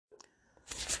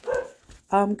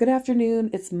Good afternoon.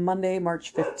 It's Monday,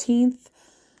 March 15th.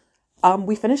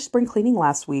 We finished spring cleaning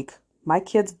last week. My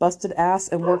kids busted ass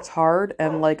and worked hard,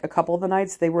 and like a couple of the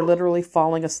nights, they were literally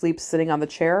falling asleep sitting on the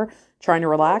chair trying to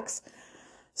relax.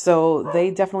 So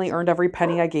they definitely earned every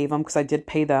penny I gave them because I did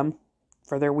pay them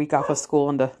for their week off of school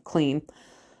and to clean.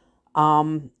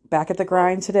 Back at the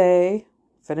grind today,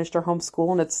 finished our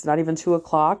homeschool, and it's not even 2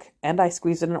 o'clock, and I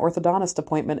squeezed in an orthodontist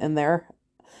appointment in there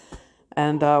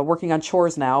and working on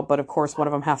chores now. But of course, one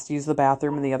of them has to use the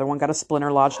bathroom, and the other one got a splinter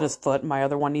lodged in his foot. And my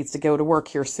other one needs to go to work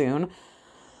here soon.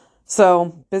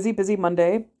 So busy, busy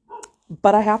Monday.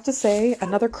 But I have to say,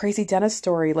 another crazy dentist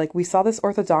story. Like, we saw this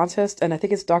orthodontist, and I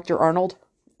think it's Dr. Arnold.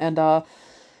 And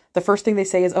the first thing they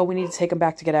say is, oh, we need to take him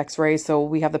back to get x-rays. So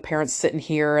we have the parents sitting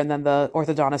here, and then the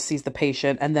orthodontist sees the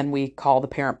patient, and then we call the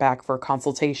parent back for a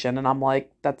consultation. And I'm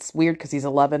like, that's weird because he's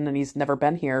 11 and he's never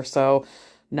been here. So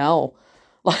no.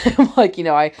 I'm like,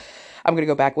 I'm going to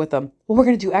go back with him. Well, we're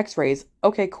going to do x-rays.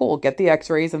 Okay, cool. Get the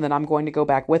x-rays, and then I'm going to go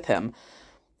back with him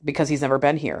because he's never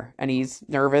been here and he's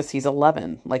nervous. He's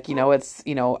 11. Like,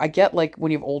 I get like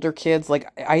when you have older kids,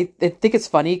 like I think it's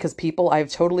funny because I've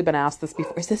totally been asked this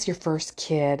before. Is this your first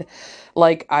kid?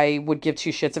 Like, I would give two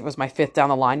shits if it was my fifth down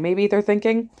the line, maybe they're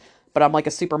thinking, but I'm like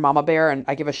a super mama bear and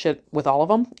I give a shit with all of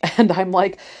them. And I'm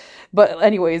like, but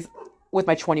anyways, with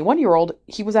my 21-year-old,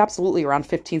 he was absolutely around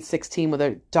 15, 16 with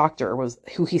a doctor was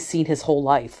who he's seen his whole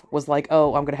life was like,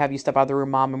 oh, I'm going to have you step out of the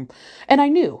room, mom. And I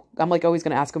knew I'm like always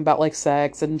going to ask him about like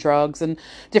sex and drugs and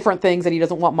different things that he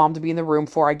doesn't want mom to be in the room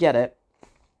for. I get it.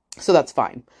 So that's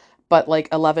fine. But like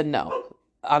 11, no.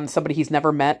 On somebody he's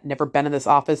never met, never been in this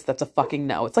office, that's a fucking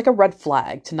no. It's like a red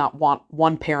flag to not want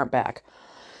one parent back.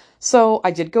 So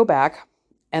I did go back.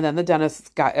 And then the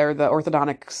dentist guy, or the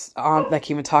orthodontics that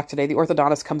came and talked today, the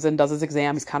orthodontist comes in, does his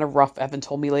exam. He's kind of rough, Evan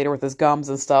told me later, with his gums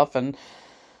and stuff. And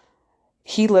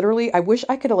he literally, I wish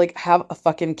I could like have a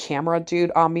fucking camera,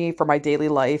 dude, on me for my daily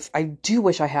life. I do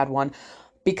wish I had one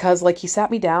because like he sat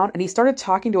me down and he started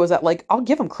talking to us at like, I'll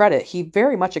give him credit. He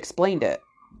very much explained it.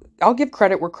 I'll give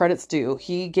credit where credit's due.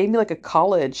 He gave me like a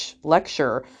college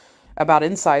lecture about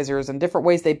incisors and different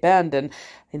ways they bend. And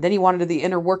then he wanted the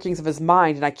inner workings of his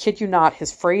mind. And I kid you not,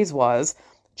 his phrase was,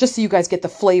 just so you guys get the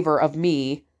flavor of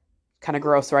me. Kind of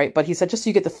gross, right? But he said, just so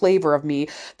you get the flavor of me,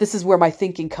 this is where my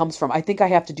thinking comes from. I think I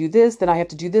have to do this, then I have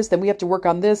to do this, then we have to work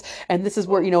on this. And this is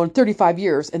where, in 35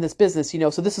 years in this business,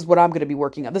 so this is what I'm going to be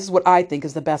working on. This is what I think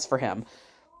is the best for him.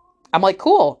 I'm like,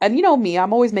 cool. And me,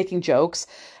 I'm always making jokes.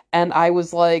 And I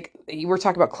was like, you were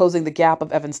talking about closing the gap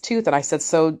of Evan's tooth. And I said,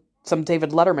 so some David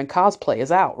Letterman cosplay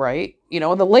is out, right?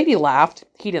 And the lady laughed.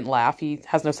 He didn't laugh. He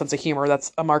has no sense of humor.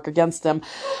 That's a mark against him.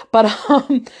 But,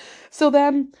 so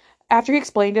then after he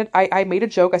explained it, I made a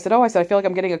joke. I said, I feel like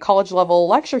I'm getting a college level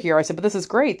lecture here. I said, but this is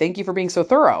great. Thank you for being so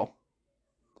thorough.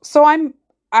 So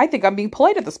I think I'm being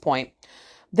polite at this point.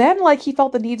 Then, like, he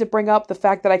felt the need to bring up the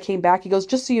fact that I came back. He goes,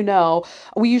 just so you know,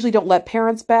 we usually don't let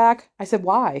parents back. I said,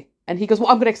 why? And he goes, well,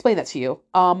 I'm going to explain that to you.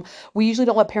 We usually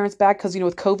don't let parents back because,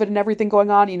 with COVID and everything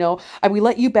going on, and we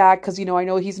let you back because, I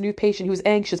know he's a new patient who's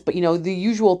anxious, but, the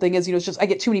usual thing is, it's just, I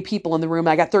get too many people in the room.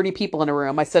 And I got 30 people in a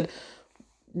room. I said,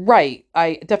 right.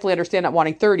 I definitely understand not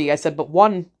wanting 30. I said, but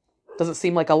one doesn't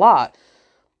seem like a lot.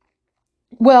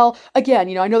 Well, again,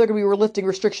 I know they're going to be lifting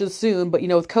restrictions soon, but,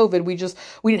 with COVID, we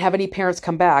didn't have any parents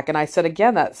come back. And I said,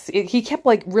 again, he kept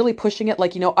like really pushing it.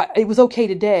 Like, it was okay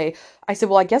today. I said,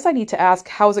 well, I guess I need to ask,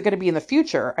 how is it going to be in the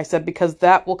future? I said, because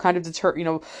that will kind of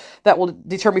that will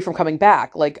deter me from coming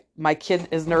back. Like, my kid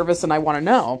is nervous and I want to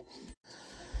know.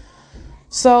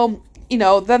 So,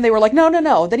 then they were like, no, no,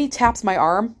 no. Then he taps my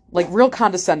arm, like real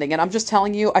condescending. And I'm just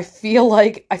telling you, I feel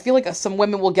like some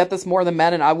women will get this more than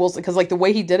men. And I will, because like the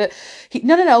way he did it,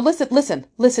 no, no, no,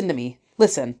 listen to me.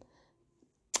 Listen.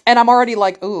 And I'm already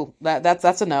like, ooh,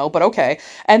 that's a no, but okay.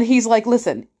 And he's like,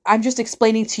 listen, I'm just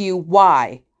explaining to you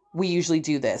why we usually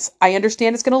do this. I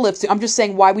understand it's going to live soon. I'm just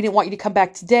saying why we didn't want you to come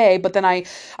back today. But then I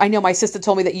know my assistant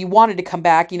told me that you wanted to come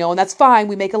back, and that's fine.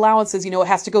 We make allowances, it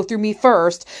has to go through me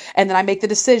first. And then I make the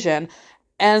decision.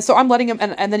 And so I'm letting him,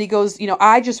 and then he goes,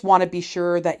 I just want to be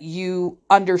sure that you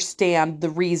understand the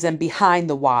reason behind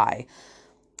the why.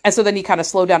 And so then he kind of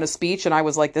slowed down his speech, and I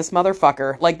was like, this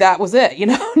motherfucker. Like, that was it,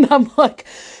 And I'm like,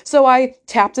 so I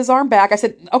tapped his arm back. I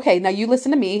said, okay, now you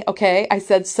listen to me, okay? I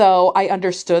said, so I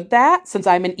understood that since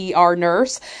I'm an ER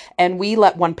nurse, and we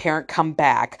let one parent come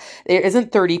back. There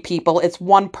isn't 30 people, it's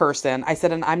one person. I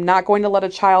said, and I'm not going to let a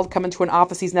child come into an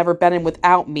office he's never been in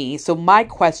without me. So my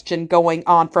question going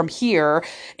on from here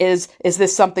is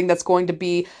this something that's going to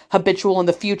be habitual in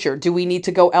the future? Do we need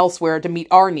to go elsewhere to meet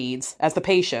our needs as the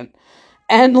patient?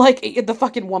 And, like, the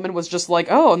fucking woman was just like,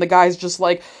 oh, and the guy's just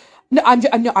like, No,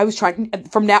 no, I was trying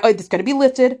from now. It's going to be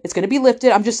lifted. It's going to be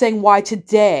lifted. I'm just saying why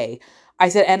today. I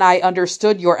said, and I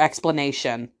understood your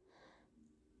explanation.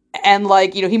 And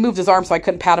like, he moved his arm so I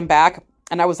couldn't pat him back.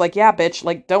 And I was like, yeah, bitch,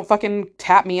 like, don't fucking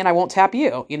tap me and I won't tap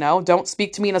you. Don't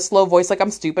speak to me in a slow voice like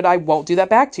I'm stupid. I won't do that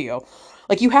back to you.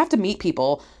 Like, you have to meet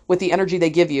people with the energy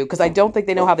they give you, because I don't think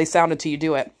they know how they sound until you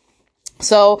do it.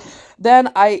 So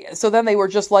then they were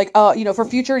just like, for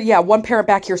future, yeah, one parent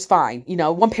back here's fine.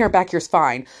 One parent back here's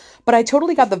fine. But I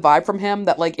totally got the vibe from him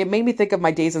that, like, it made me think of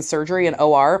my days in surgery and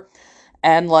OR.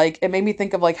 And like, it made me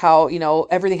think of like how,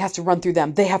 everything has to run through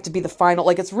them. They have to be the final.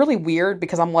 Like, it's really weird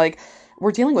because I'm like,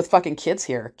 we're dealing with fucking kids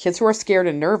here, kids who are scared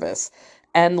and nervous.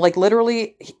 And like,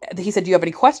 literally, he said, do you have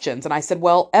any questions? And I said,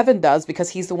 well, Evan does,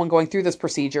 because he's the one going through this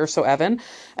procedure. So Evan,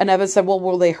 and Evan said, well,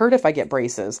 will they hurt if I get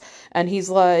braces? And he's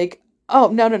like, oh,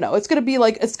 no, no, no. It's going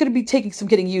to be taking some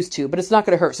getting used to, but it's not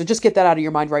going to hurt. So just get that out of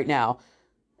your mind right now.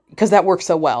 Because that works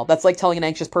so well. That's like telling an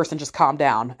anxious person, just calm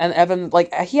down. And Evan,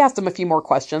 like, he asked him a few more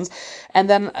questions. And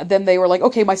then they were like,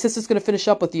 okay, my sister's going to finish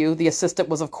up with you. The assistant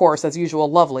was, of course, as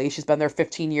usual, lovely. She's been there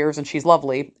 15 years and she's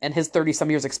lovely. And his 30-some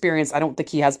years experience, I don't think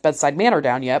he has bedside manner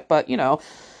down yet, but,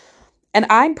 And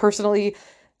I'm personally,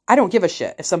 I don't give a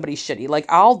shit if somebody's shitty. Like,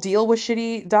 I'll deal with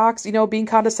shitty docs, being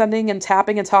condescending and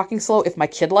tapping and talking slow if my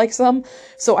kid likes them.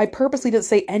 So I purposely didn't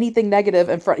say anything negative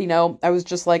in front, I was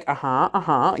just like,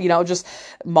 just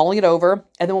mulling it over.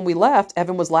 And then when we left,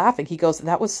 Evan was laughing. He goes,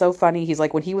 that was so funny. He's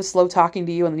like, when he was slow talking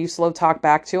to you and then you slow talk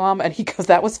back to him. And he goes,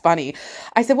 that was funny.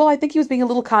 I said, well, I think he was being a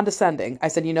little condescending. I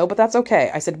said, but that's okay.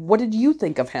 I said, what did you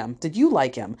think of him? Did you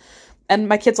like him? And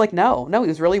my kid's like, no, he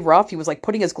was really rough. He was like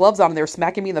putting his gloves on and they were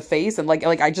smacking me in the face. And like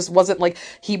I just wasn't like,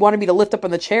 he wanted me to lift up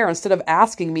in the chair. Instead of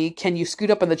asking me, can you scoot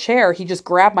up in the chair? He just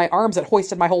grabbed my arms and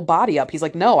hoisted my whole body up. He's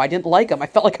like, no, I didn't like him. I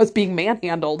felt like I was being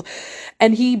manhandled.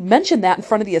 And he mentioned that in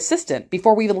front of the assistant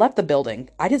before we even left the building.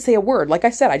 I didn't say a word. Like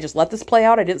I said, I just let this play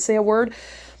out. I didn't say a word.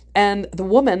 And the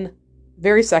woman,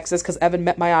 very sexist, because Evan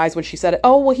met my eyes when she said it.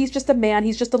 Oh, well, he's just a man.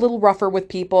 He's just a little rougher with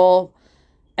people.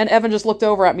 And Evan just looked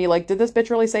over at me like, did this bitch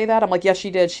really say that? I'm like, yes,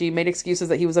 she did. She made excuses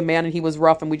that he was a man and he was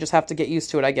rough and we just have to get used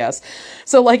to it, I guess.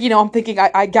 So like, I'm thinking,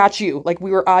 I got you. Like,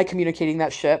 we were communicating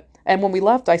that shit. And when we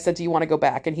left, I said, do you want to go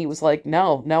back? And he was like,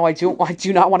 no, I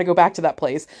do not want to go back to that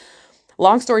place.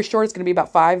 Long story short, it's going to be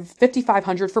about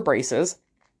 $5,500 for braces.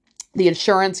 The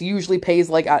insurance usually pays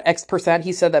like X percent.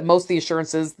 He said that most of the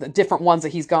insurances, the different ones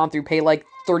that he's gone through, pay like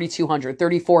 $3,200,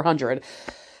 $3,400.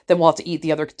 Then we'll have to eat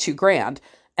the other $2,000.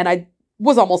 And I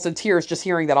was almost in tears just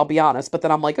hearing that, I'll be honest. But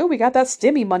then I'm like, oh, we got that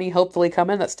stimmy money hopefully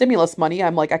coming, that stimulus money.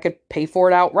 I'm like, I could pay for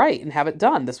it outright and have it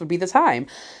done. This would be the time.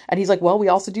 And he's like, well, we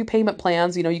also do payment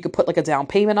plans. You could put like a down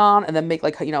payment on and then make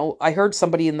like, I heard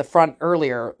somebody in the front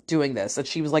earlier doing this and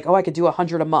she was like, oh, I could do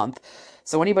 $100 a month.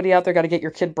 So anybody out there got to get your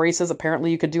kid braces.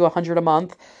 Apparently you could do $100 a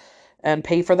month and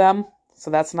pay for them. So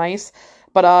that's nice.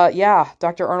 But yeah,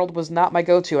 Dr. Arnold was not my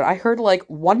go-to. And I heard like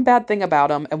one bad thing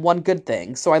about him and one good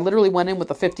thing. So I literally went in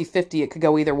with a 50-50. It could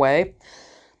go either way.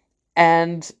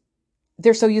 And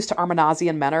they're so used to Arminazi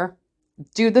and Menor.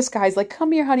 Dude, this guy's like,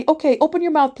 come here, honey. Okay, open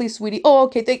your mouth, please, sweetie. Oh,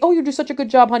 okay. You do such a good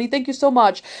job, honey. Thank you so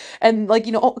much. And like,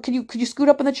 oh, could you scoot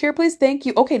up in the chair, please? Thank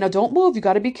you. Okay, now don't move. You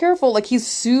got to be careful. Like, he's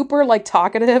super like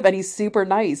talkative and he's super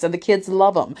nice and the kids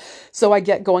love him. So I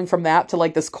get going from that to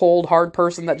like this cold, hard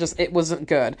person that just, it wasn't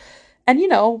good. And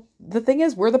the thing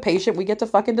is, we're the patient. We get to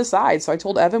fucking decide. So I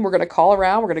told Evan, we're going to call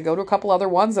around. We're going to go to a couple other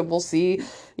ones and we'll see,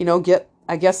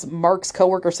 I guess Mark's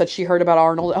coworker said she heard about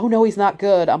Arnold. Oh, no, he's not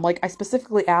good. I'm like, I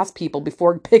specifically asked people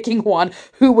before picking one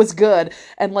who was good.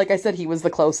 And like I said, he was the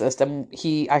closest. And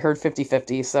I heard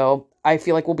 50-50. So I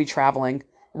feel like we'll be traveling.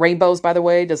 Rainbows, by the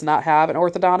way, does not have an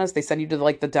orthodontist. They send you to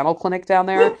like the dental clinic down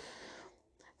there.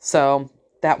 So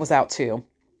that was out too.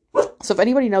 So if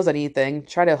anybody knows anything,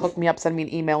 try to hook me up, send me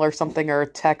an email or something or a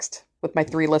text with my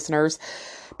 3 listeners,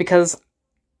 because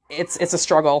it's a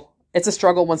struggle. It's a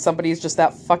struggle when somebody's just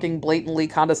that fucking blatantly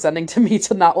condescending to me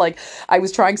to not like, I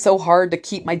was trying so hard to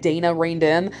keep my Dana reined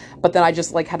in, but then I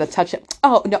just like had to touch it.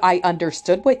 Oh, no, I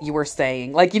understood what you were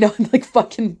saying. Like, like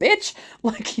fucking bitch.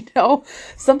 Like,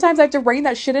 sometimes I have to rein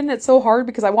that shit in. It's so hard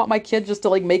because I want my kid just to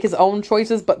like make his own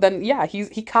choices. But then, yeah,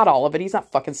 he caught all of it. He's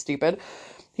not fucking stupid.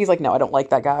 He's like, no, I don't like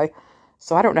that guy.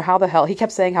 So I don't know how the hell he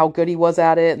kept saying how good he was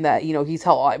at it and that, he's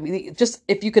hell. I mean, just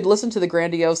if you could listen to the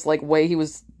grandiose like way he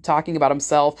was talking about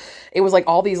himself, it was like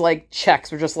all these like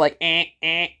checks were just like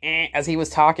as he was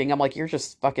talking. I'm like, you're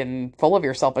just fucking full of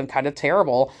yourself and kind of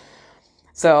terrible.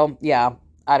 So yeah,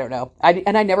 I don't know. I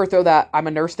never throw that I'm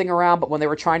a nurse thing around, but when they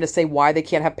were trying to say why they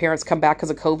can't have parents come back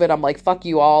because of COVID, I'm like, fuck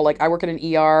you all. Like, I work in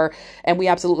an ER and we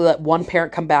absolutely let one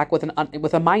parent come back with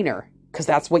a minor. because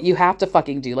that's what you have to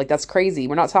fucking do. Like, that's crazy.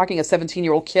 We're not talking a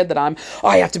 17-year-old kid that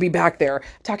I have to be back there.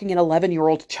 I'm talking an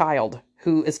 11-year-old child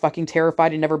who is fucking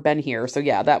terrified and never been here. So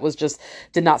yeah, that was just,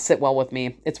 did not sit well with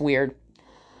me. It's weird.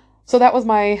 So that was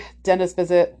my dentist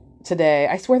visit today.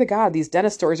 I swear to God, these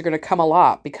dentist stories are going to come a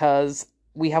lot because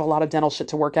we have a lot of dental shit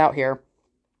to work out here.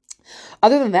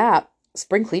 Other than that,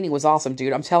 spring cleaning was awesome,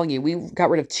 dude. I'm telling you, we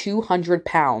got rid of 200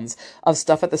 pounds of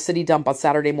stuff at the city dump on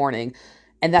Saturday morning.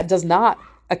 And that does not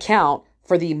account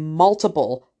for the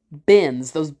multiple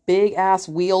bins, those big ass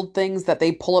wheeled things that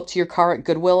they pull up to your car at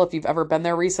Goodwill if you've ever been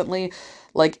there recently.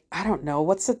 Like, I don't know,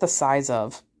 what's it the size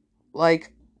of?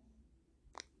 Like,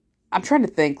 I'm trying to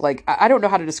think, like, I don't know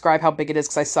how to describe how big it is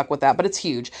because I suck with that, but it's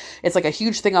huge. It's like a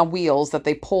huge thing on wheels that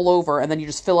they pull over and then you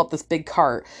just fill up this big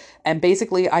cart. And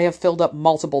basically, I have filled up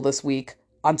multiple this week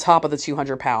on top of the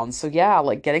 200 pounds. So yeah,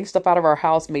 like getting stuff out of our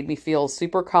house made me feel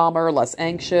super calmer, less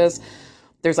anxious.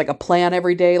 There's like a plan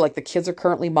every day. Like the kids are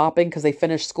currently mopping because they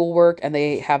finished schoolwork and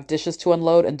they have dishes to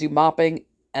unload and do mopping.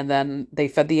 And then they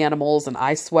fed the animals and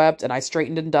I swept and I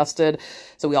straightened and dusted.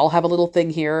 So we all have a little thing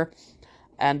here.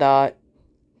 And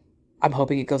I'm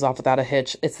hoping it goes off without a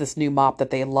hitch. It's this new mop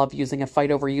that they love using and fight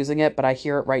over using it, but I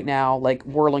hear it right now, like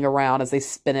whirling around as they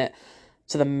spin it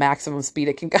to the maximum speed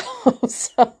it can go.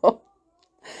 So,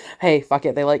 hey, fuck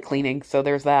it. They like cleaning. So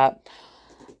there's that.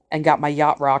 And got my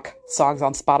yacht rock songs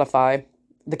on Spotify.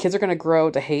 The kids are going to grow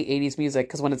to hate 80s music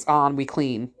because when it's on, we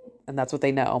clean. And that's what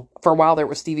they know. For a while there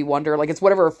was Stevie Wonder. Like, it's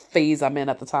whatever phase I'm in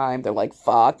at the time. They're like,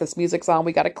 fuck, this music's on.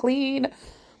 We got to clean.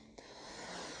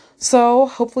 So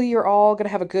hopefully you're all going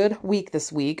to have a good week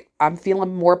this week. I'm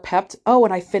feeling more pepped. Oh,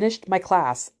 and I finished my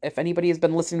class. If anybody has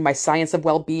been listening to my Science of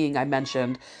Well-Being, I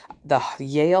mentioned the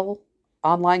Yale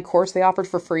online course they offered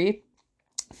for free.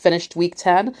 Finished week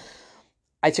 10.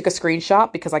 I took a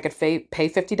screenshot because I could pay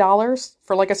 $50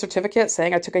 for like a certificate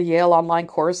saying I took a Yale online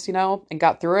course, you know, and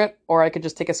got through it. Or I could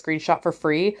just take a screenshot for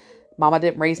free. Mama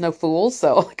didn't raise no fools.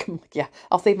 So like, I'm like, yeah,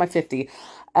 I'll save my 50.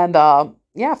 And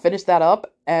yeah, finished that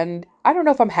up. And I don't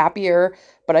know if I'm happier,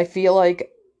 but I feel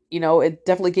like, you know, it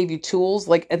definitely gave you tools.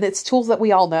 Like, and it's tools that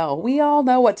we all know. We all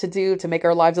know what to do to make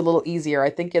our lives a little easier. I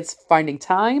think it's finding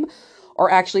time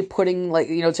or actually putting, like,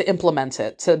 you know, to implement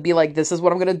it, to be like, this is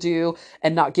what I'm going to do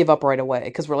and not give up right away.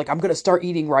 Because we're like, I'm going to start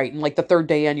eating right. And like the third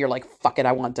day in, you're like, fuck it,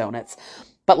 I want donuts.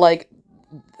 But like,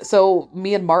 so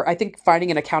me and Mark, I think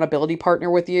finding an accountability partner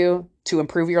with you to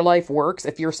improve your life works.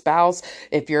 If your spouse,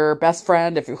 if your best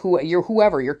friend, if you're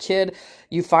whoever, your kid,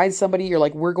 you find somebody, you're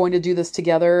like, we're going to do this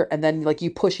together. And then like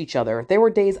you push each other. There were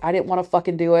days I didn't want to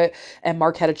fucking do it. And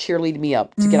Mark had to cheerlead me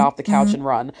up to get off the couch and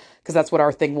run. Because that's what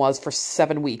our thing was for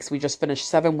 7 weeks. We just finished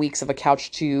 7 weeks of a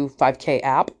Couch to 5K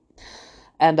app.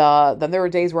 And then there were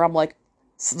days where I'm like,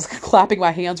 clapping my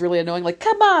hands really annoying, like,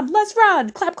 come on, let's run,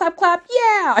 clap, clap, clap,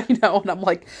 yeah, you know, and I'm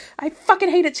like, I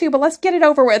fucking hate it too, but let's get it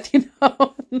over with, you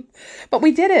know. But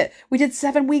we did it. We did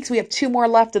 7 weeks. We have 2 more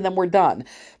left and then we're done.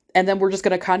 And then we're just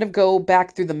going to kind of go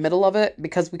back through the middle of it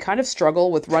because we kind of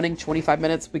struggle with running 25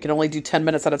 minutes. We can only do 10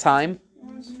 minutes at a time.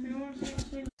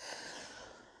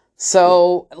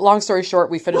 So long story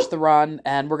short, we finished the run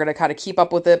and we're going to kind of keep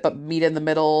up with it, but meet in the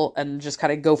middle and just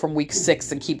kind of go from week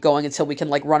 6 and keep going until we can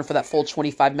like run for that full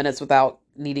 25 minutes without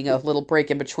needing a little break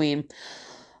in between.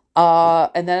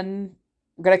 And then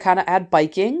we're going to kind of add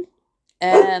biking.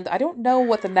 And I don't know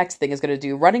what the next thing is going to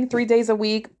do. Running 3 days a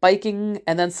week, biking,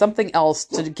 and then something else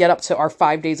to get up to our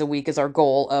 5 days a week is our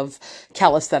goal of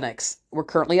calisthenics. We're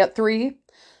currently at 3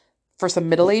 for some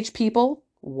middle-aged people.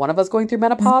 One of us going through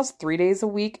menopause, 3 days a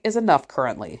week is enough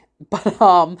currently. But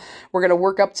we're going to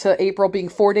work up to April being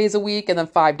 4 days a week and then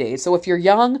 5 days. So if you're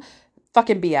young,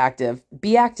 fucking be active.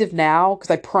 Be active now,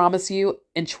 because I promise you,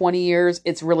 in 20 years,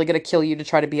 it's really going to kill you to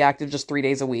try to be active just 3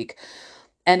 days a week.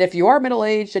 And if you are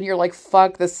middle-aged and you're like,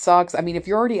 fuck, this sucks. I mean, if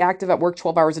you're already active at work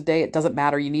 12 hours a day, it doesn't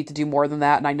matter. You need to do more than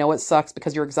that. And I know it sucks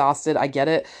because you're exhausted. I get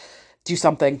it. Do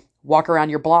something. Walk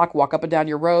around your block, walk up and down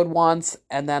your road once,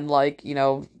 and then like, you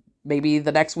know, maybe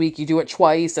the next week you do it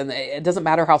twice, and it doesn't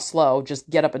matter how slow, just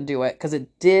get up and do it. Because it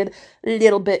did a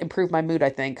little bit improve my mood, I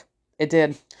think. It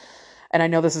did. And I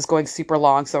know this is going super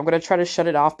long, so I'm going to try to shut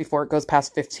it off before it goes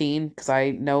past 15, because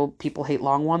I know people hate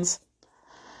long ones.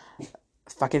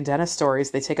 Fucking dentist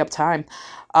stories, they take up time.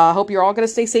 Hope you're all going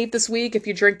to stay safe this week. If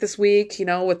you drink this week, you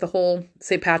know, with the whole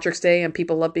St. Patrick's Day and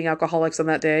people love being alcoholics on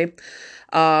that day.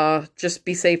 Just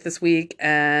be safe this week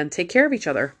and take care of each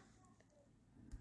other.